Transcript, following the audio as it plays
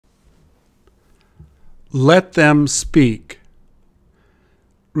Let them speak.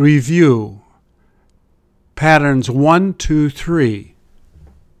 Review. Patterns 1, 2, 3.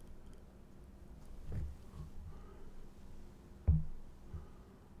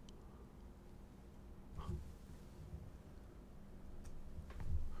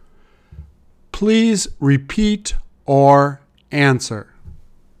 Please repeat or answer.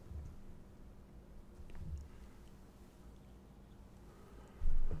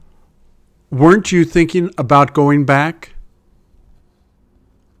 Weren't you thinking about going back?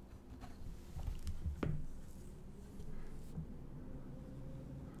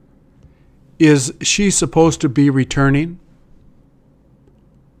 Is she supposed to be returning?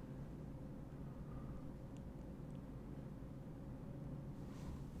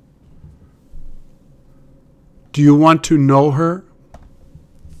 Do you want to know her?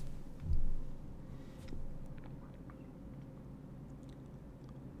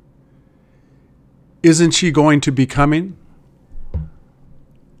 Isn't she going to be coming?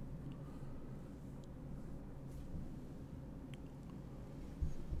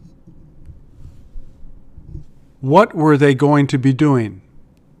 What were they going to be doing?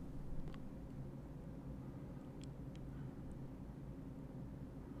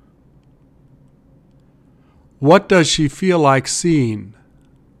 What does she feel like seeing?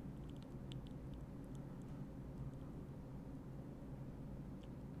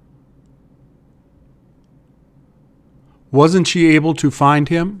 Wasn't she able to find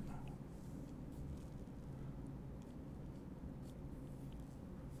him?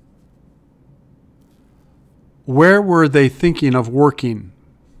 Where were they thinking of working?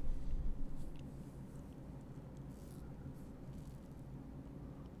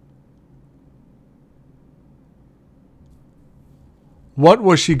 What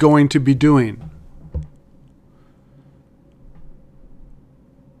was she going to be doing?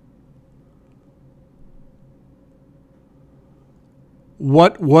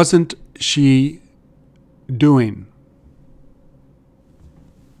 What wasn't she doing?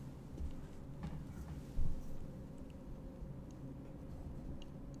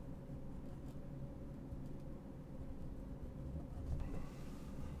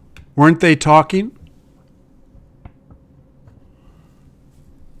 Weren't they talking?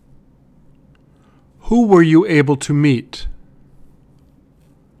 Who were you able to meet?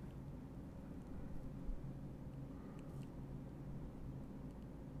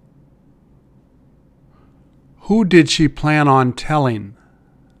 Who did she plan on telling?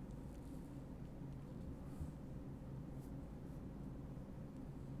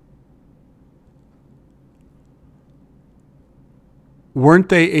 Weren't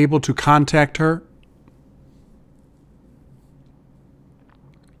they able to contact her?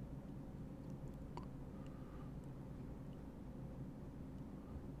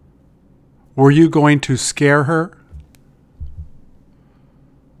 Were you going to scare her?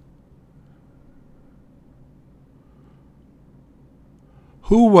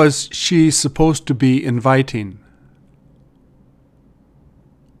 Who was she supposed to be inviting?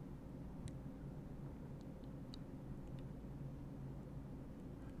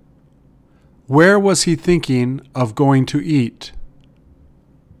 Where was he thinking of going to eat?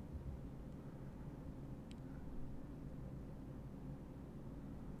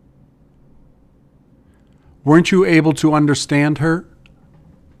 Weren't you able to understand her?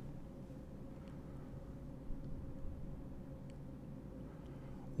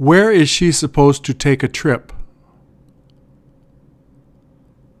 Where is she supposed to take a trip?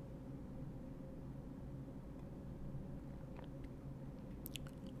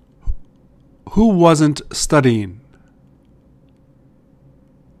 Who wasn't studying?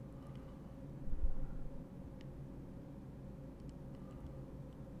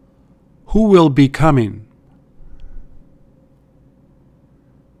 Who will be coming?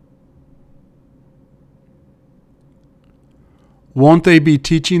 Won't they be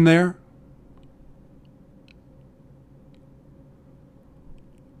teaching there?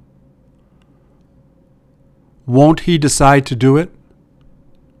 Won't he decide to do it?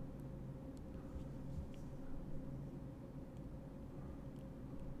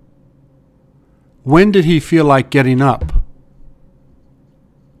 When did he feel like getting up?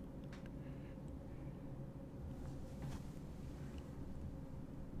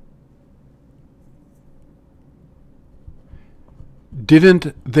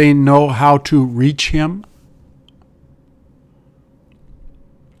 Didn't they know how to reach him?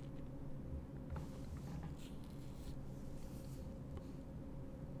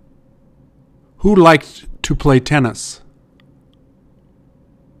 Who liked to play tennis?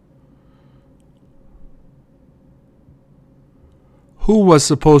 Who was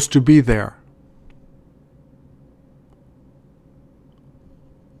supposed to be there?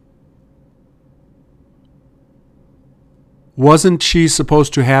 Wasn't she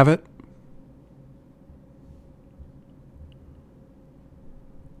supposed to have it?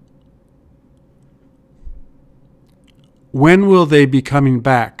 When will they be coming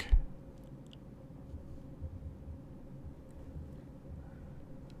back?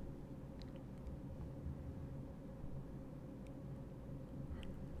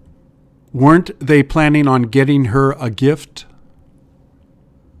 Weren't they planning on getting her a gift?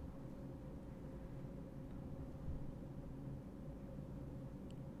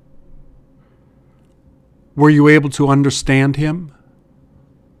 Were you able to understand him?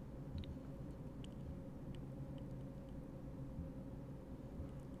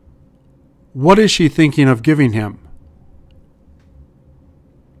 What is she thinking of giving him?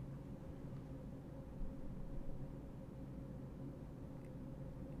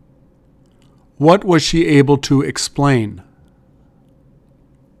 What was she able to explain?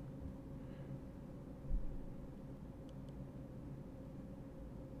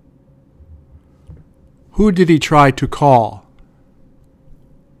 Who did he try to call?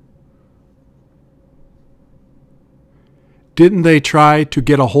 Didn't they try to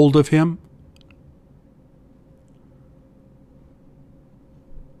get a hold of him?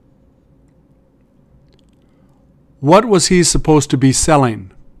 What was he supposed to be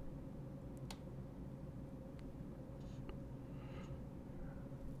selling?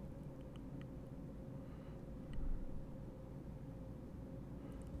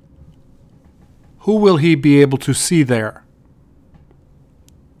 Who will he be able to see there?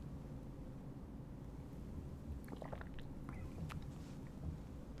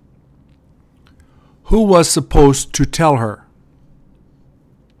 Who was supposed to tell her?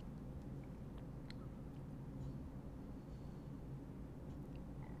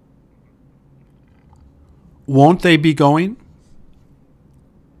 Won't they be going?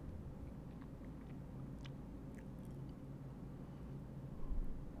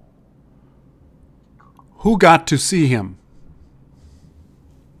 Who got to see him?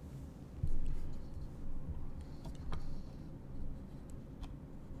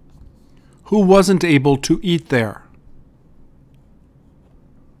 Who wasn't able to eat there?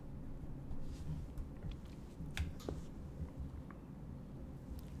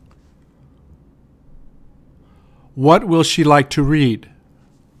 What will she like to read?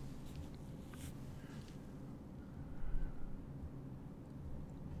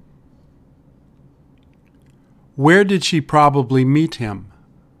 Where did she probably meet him?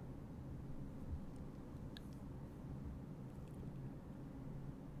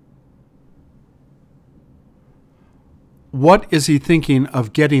 What is he thinking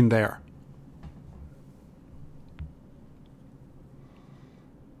of getting there?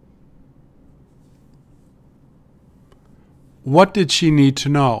 What did she need to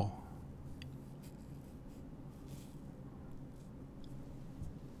know?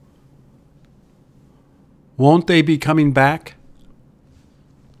 Won't they be coming back?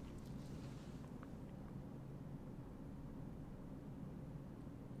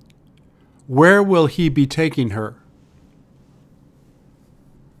 Where will he be taking her?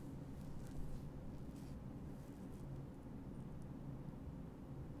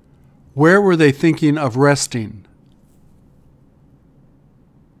 Where were they thinking of resting?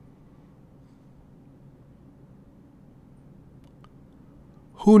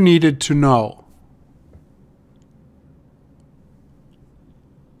 Who needed to know?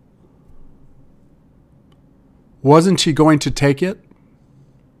 Wasn't she going to take it?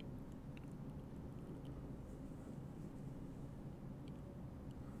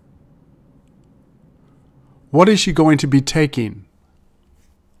 What is she going to be taking?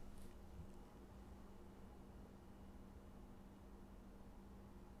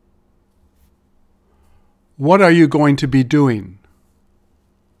 What are you going to be doing?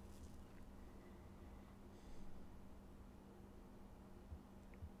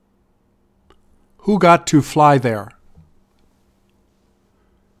 Who got to fly there?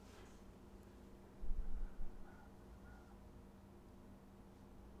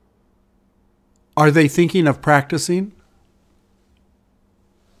 Are they thinking of practicing?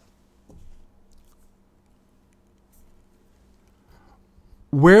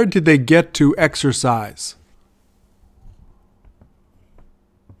 Where did they get to exercise?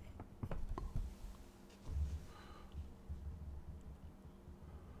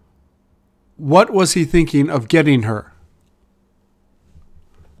 What was he thinking of getting her?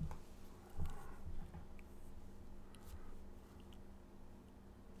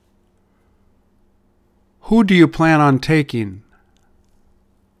 Who do you plan on taking?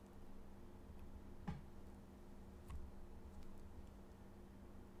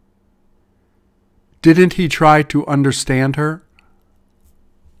 Didn't he try to understand her?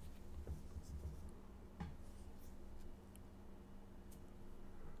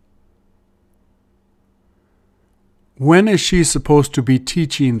 When is she supposed to be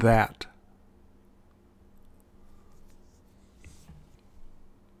teaching that?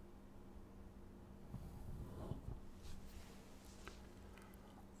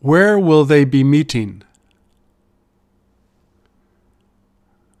 Where will they be meeting?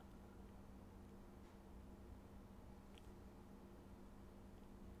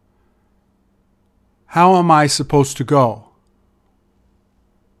 How am I supposed to go?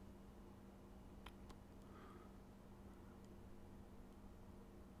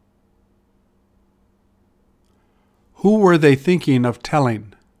 Who were they thinking of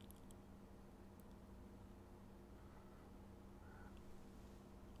telling?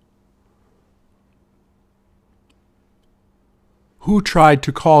 Who tried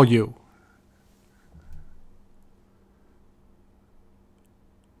to call you?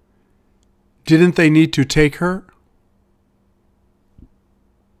 Didn't they need to take her?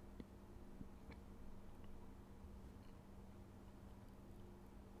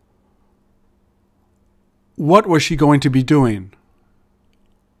 What was she going to be doing?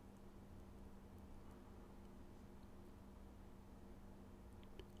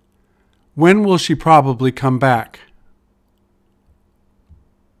 When will she probably come back?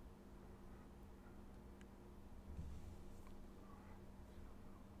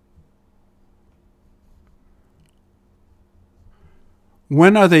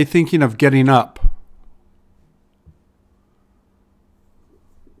 When are they thinking of getting up?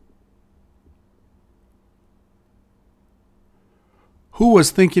 Who was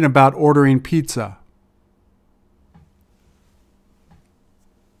thinking about ordering pizza?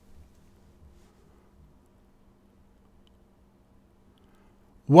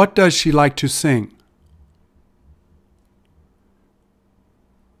 What does she like to sing?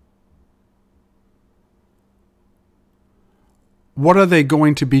 What are they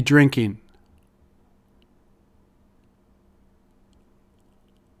going to be drinking?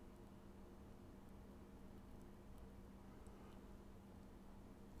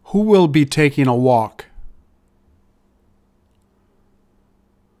 Who will be taking a walk?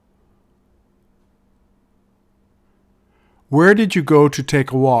 Where did you go to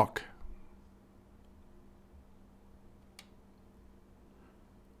take a walk?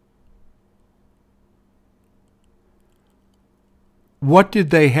 What did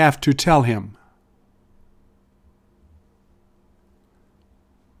they have to tell him?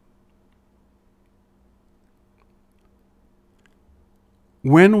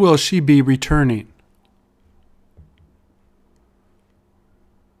 When will she be returning?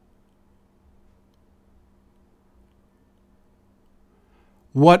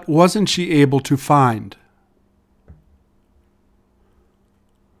 What wasn't she able to find?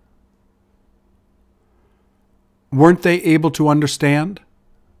 Weren't they able to understand?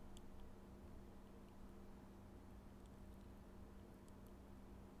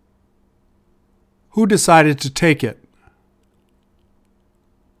 Who decided to take it?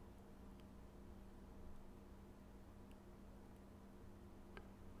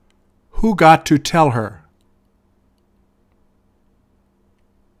 Who got to tell her?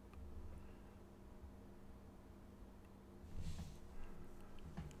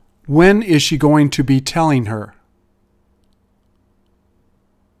 When is she going to be telling her?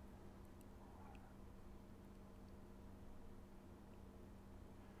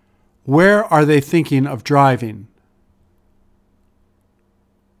 Where are they thinking of driving?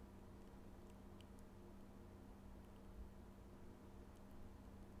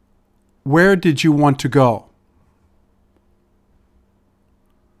 Where did you want to go?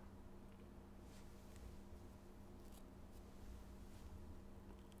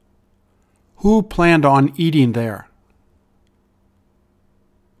 Who planned on eating there?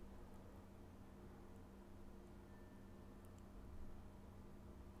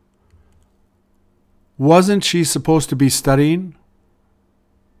 Wasn't she supposed to be studying?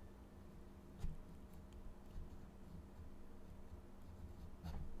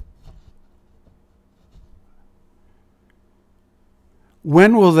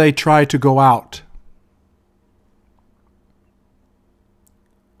 When will they try to go out?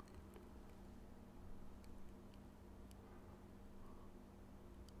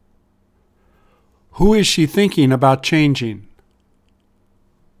 Who is she thinking about changing?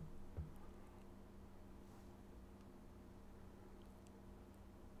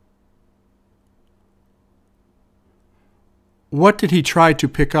 What did he try to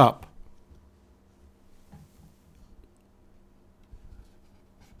pick up?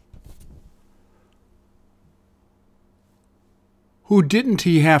 Who didn't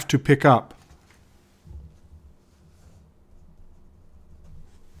he have to pick up?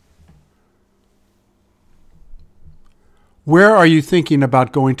 Where are you thinking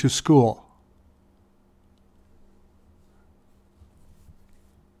about going to school?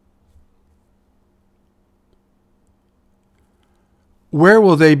 Where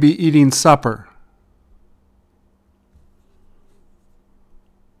will they be eating supper?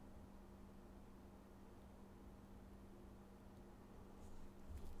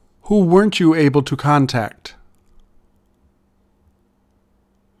 Who weren't you able to contact?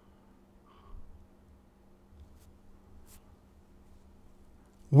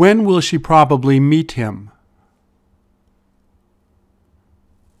 When will she probably meet him?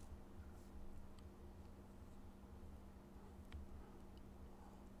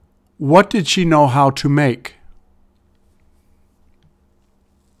 What did she know how to make?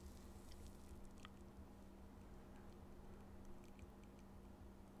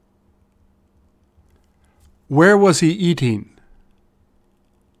 Where was he eating?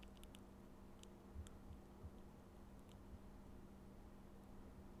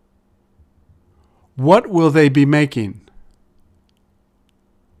 What will they be making?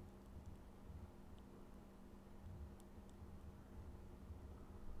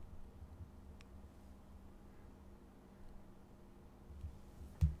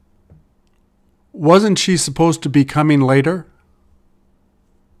 Wasn't she supposed to be coming later?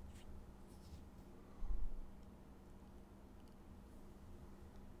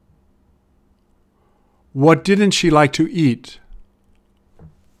 What didn't she like to eat?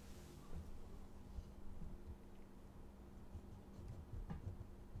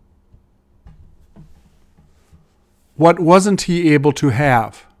 What wasn't he able to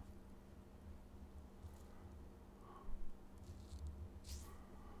have?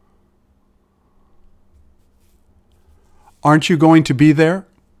 Aren't you going to be there?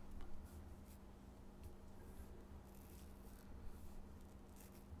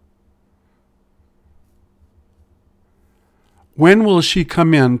 When will she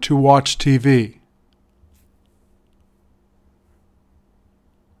come in to watch TV?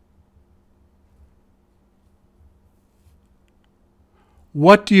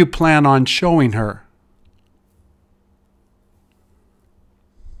 What do you plan on showing her?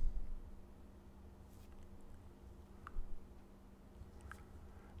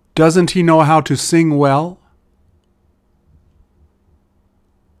 Doesn't he know how to sing well?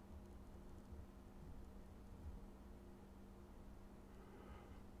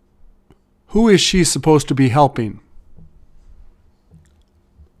 Who is she supposed to be helping?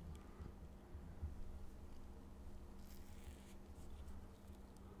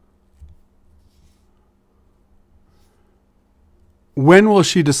 When will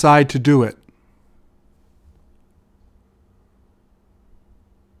she decide to do it?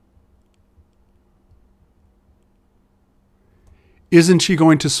 Isn't she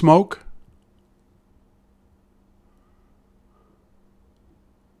going to smoke?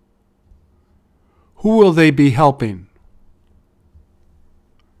 Who will they be helping?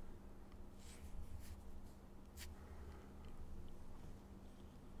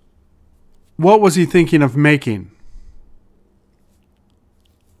 What was he thinking of making?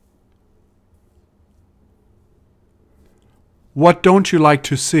 What don't you like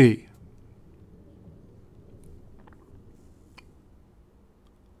to see?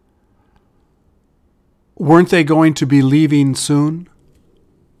 Weren't they going to be leaving soon?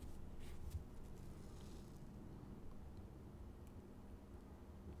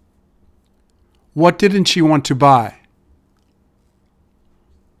 What didn't she want to buy?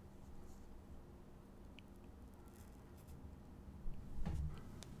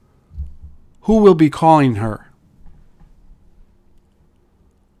 Who will be calling her?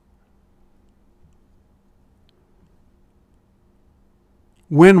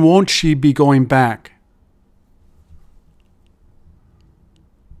 When won't she be going back?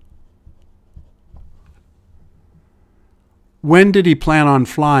 When did he plan on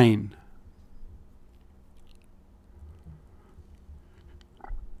flying?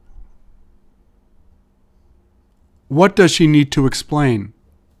 What does she need to explain?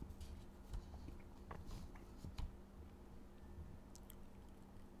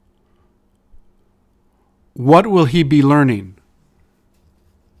 What will he be learning?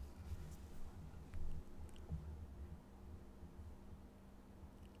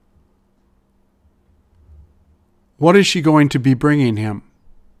 What is she going to be bringing him?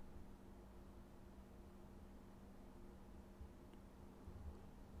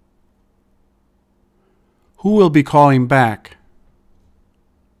 Who will be calling back?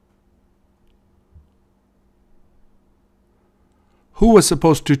 Who was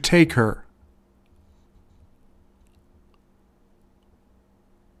supposed to take her?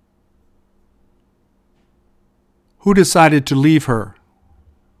 Who decided to leave her?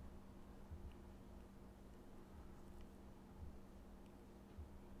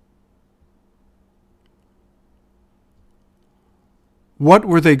 What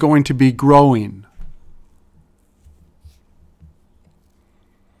were they going to be growing?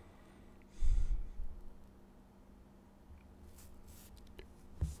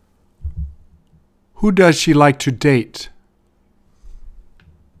 Who does she like to date?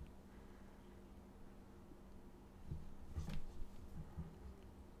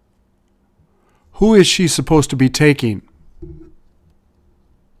 Who is she supposed to be taking?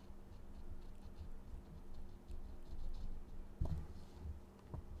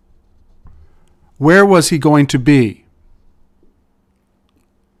 Where was he going to be?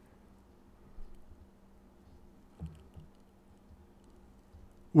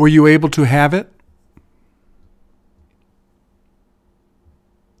 Were you able to have it?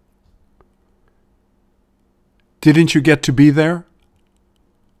 Didn't you get to be there?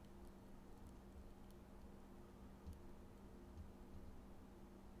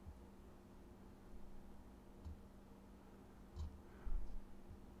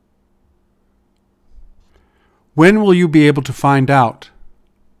 When will you be able to find out?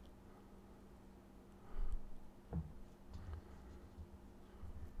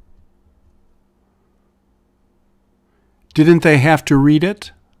 Didn't they have to read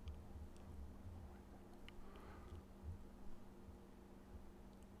it?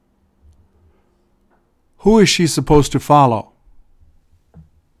 Who is she supposed to follow?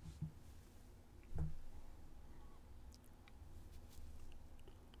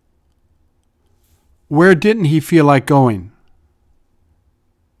 Where didn't he feel like going?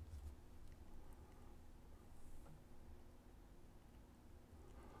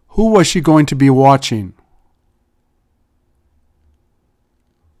 Who was she going to be watching?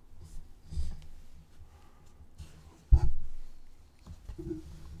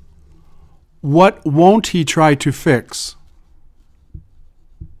 What won't he try to fix?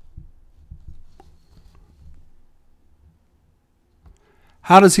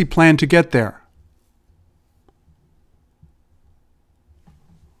 How does he plan to get there?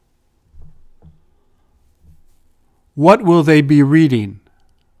 What will they be reading?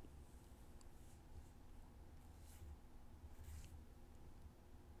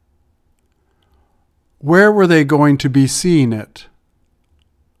 Where were they going to be seeing it?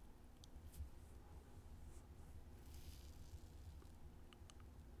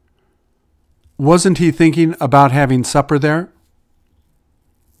 Wasn't he thinking about having supper there?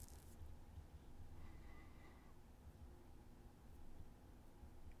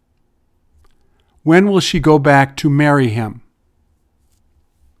 When will she go back to marry him?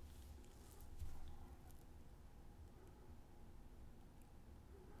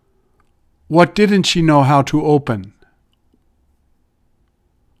 What didn't she know how to open?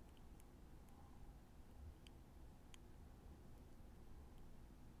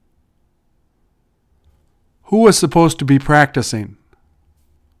 Who was supposed to be practicing?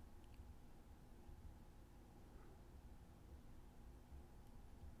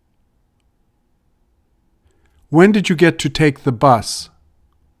 When did you get to take the bus?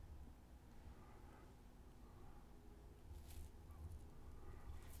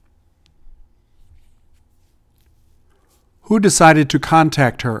 Who decided to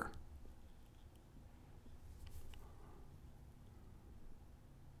contact her?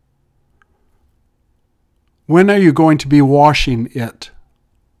 When are you going to be washing it?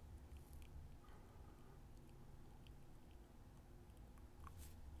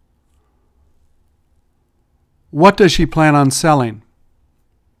 What does she plan on selling?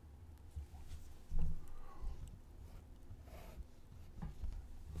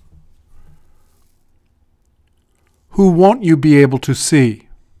 Who won't you be able to see?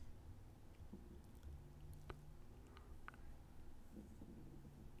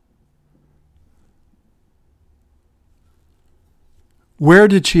 Where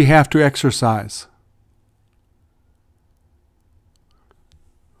did she have to exercise?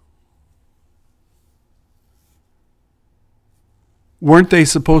 Weren't they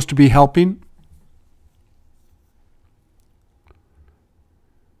supposed to be helping?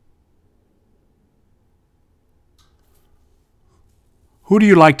 Who do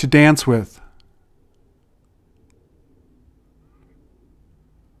you like to dance with?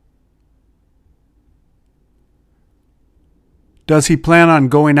 Does he plan on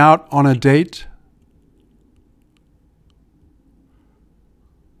going out on a date?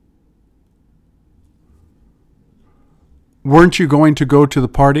 Weren't you going to go to the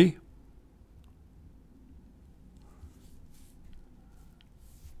party?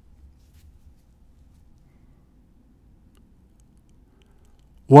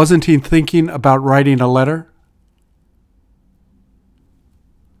 Wasn't he thinking about writing a letter?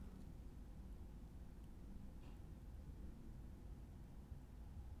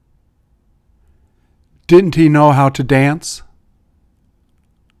 Didn't he know how to dance?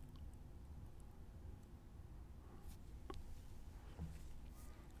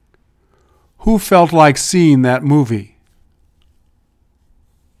 Who felt like seeing that movie?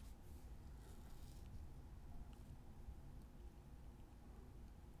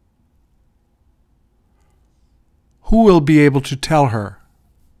 Who will be able to tell her?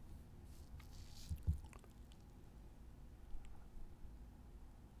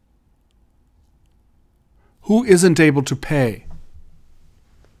 Who isn't able to pay?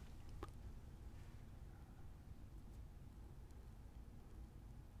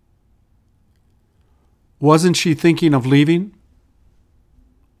 Wasn't she thinking of leaving?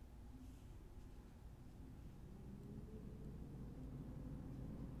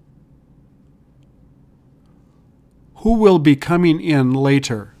 Who will be coming in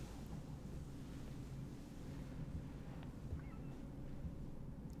later?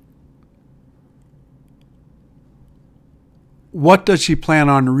 What does she plan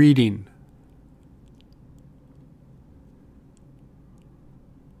on reading?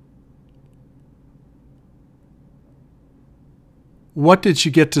 What did she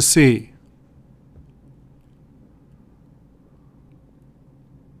get to see?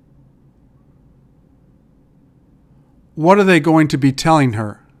 What are they going to be telling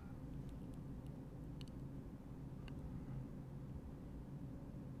her?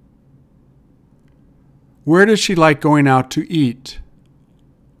 Where does she like going out to eat?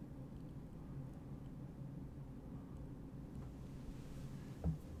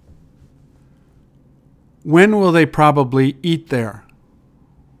 When will they probably eat there?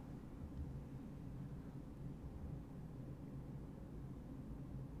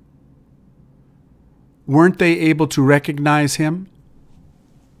 Weren't they able to recognize him?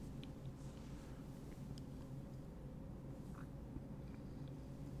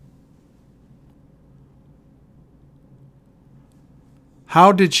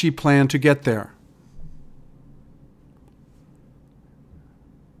 How did she plan to get there?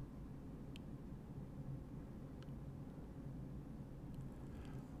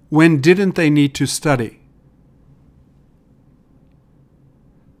 When didn't they need to study?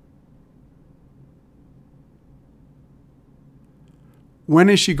 When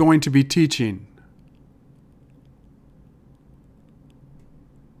is she going to be teaching?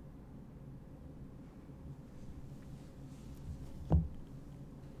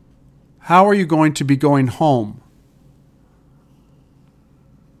 How are you going to be going home?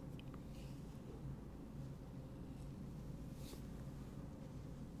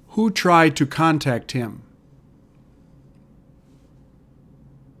 Who tried to contact him?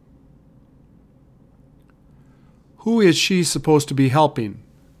 Who is she supposed to be helping?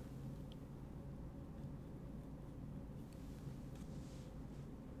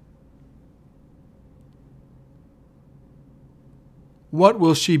 What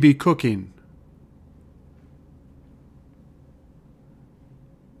will she be cooking?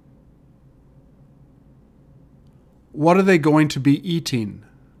 What are they going to be eating?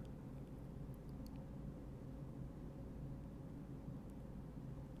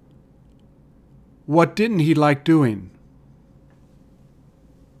 What didn't he like doing?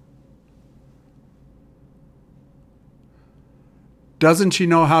 Doesn't she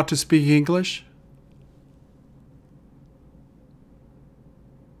know how to speak English?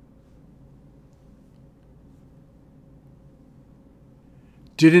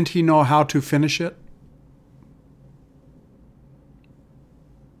 Didn't he know how to finish it?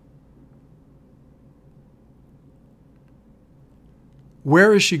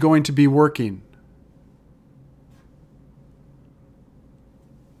 Where is she going to be working?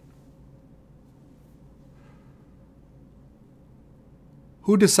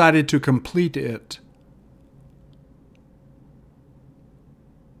 Who decided to complete it?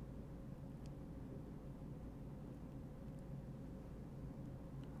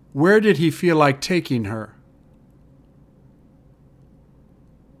 Where did he feel like taking her?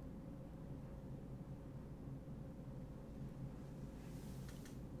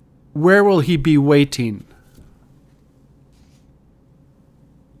 Where will he be waiting?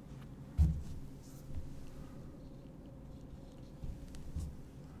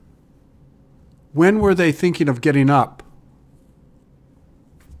 When were they thinking of getting up?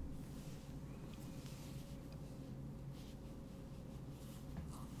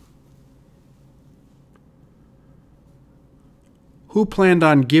 Who planned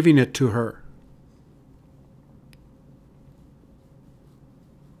on giving it to her?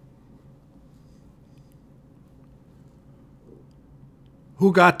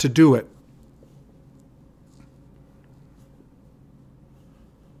 Who got to do it?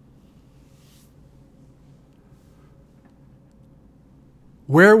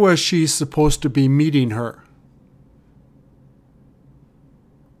 Where was she supposed to be meeting her?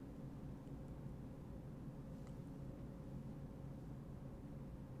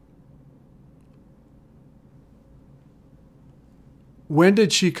 When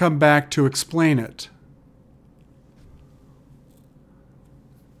did she come back to explain it?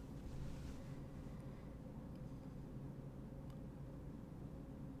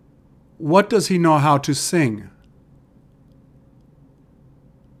 What does he know how to sing?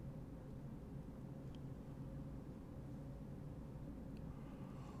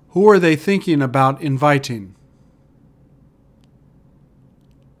 Who are they thinking about inviting?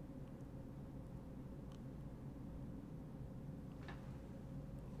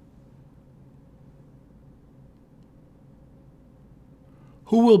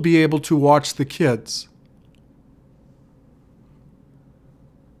 Who will be able to watch the kids?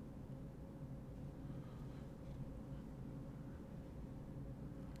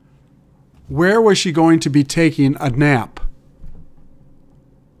 Where was she going to be taking a nap?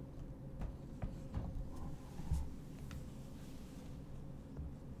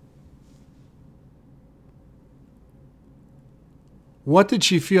 What did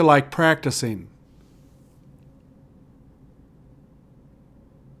she feel like practicing?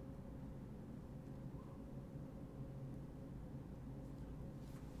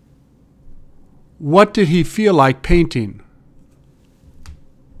 What did he feel like painting?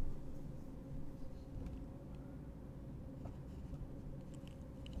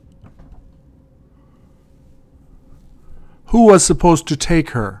 Who was supposed to take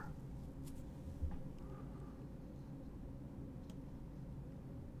her?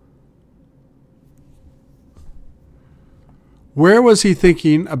 Where was he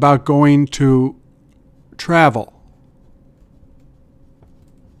thinking about going to travel?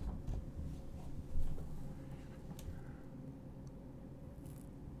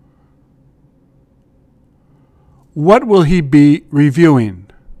 What will he be reviewing?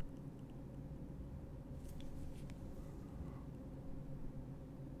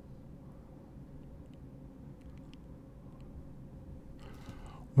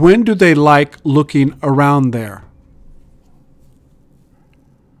 When do they like looking around there?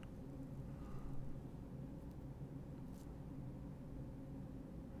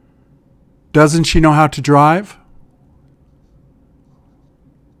 Doesn't she know how to drive?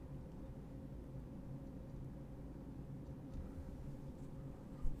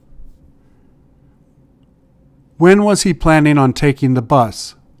 When was he planning on taking the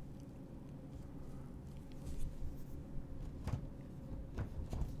bus?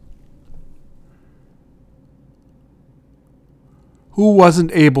 Who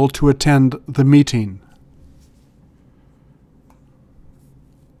wasn't able to attend the meeting?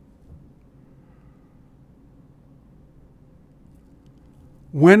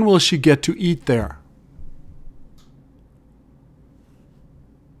 When will she get to eat there?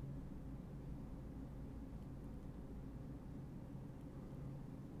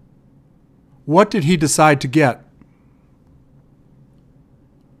 What did he decide to get?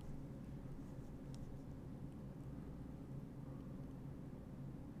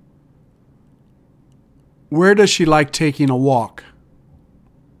 Where does she like taking a walk?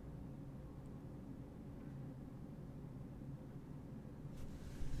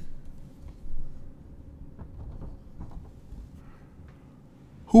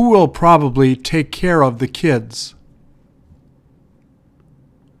 Who will probably take care of the kids?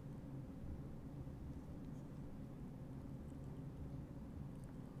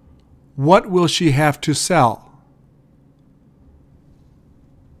 What will she have to sell?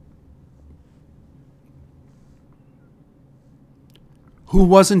 Who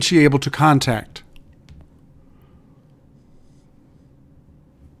wasn't she able to contact?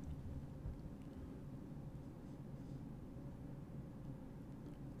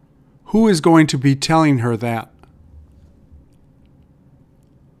 Who is going to be telling her that?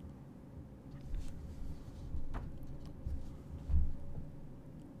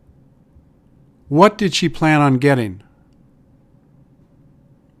 What did she plan on getting?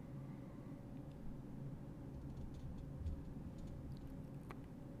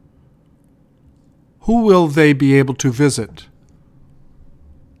 Who will they be able to visit?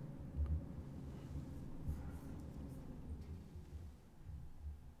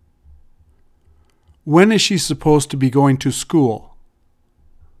 When is she supposed to be going to school?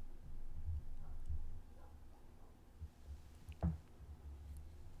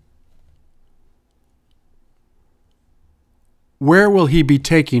 Where will he be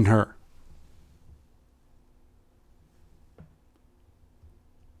taking her?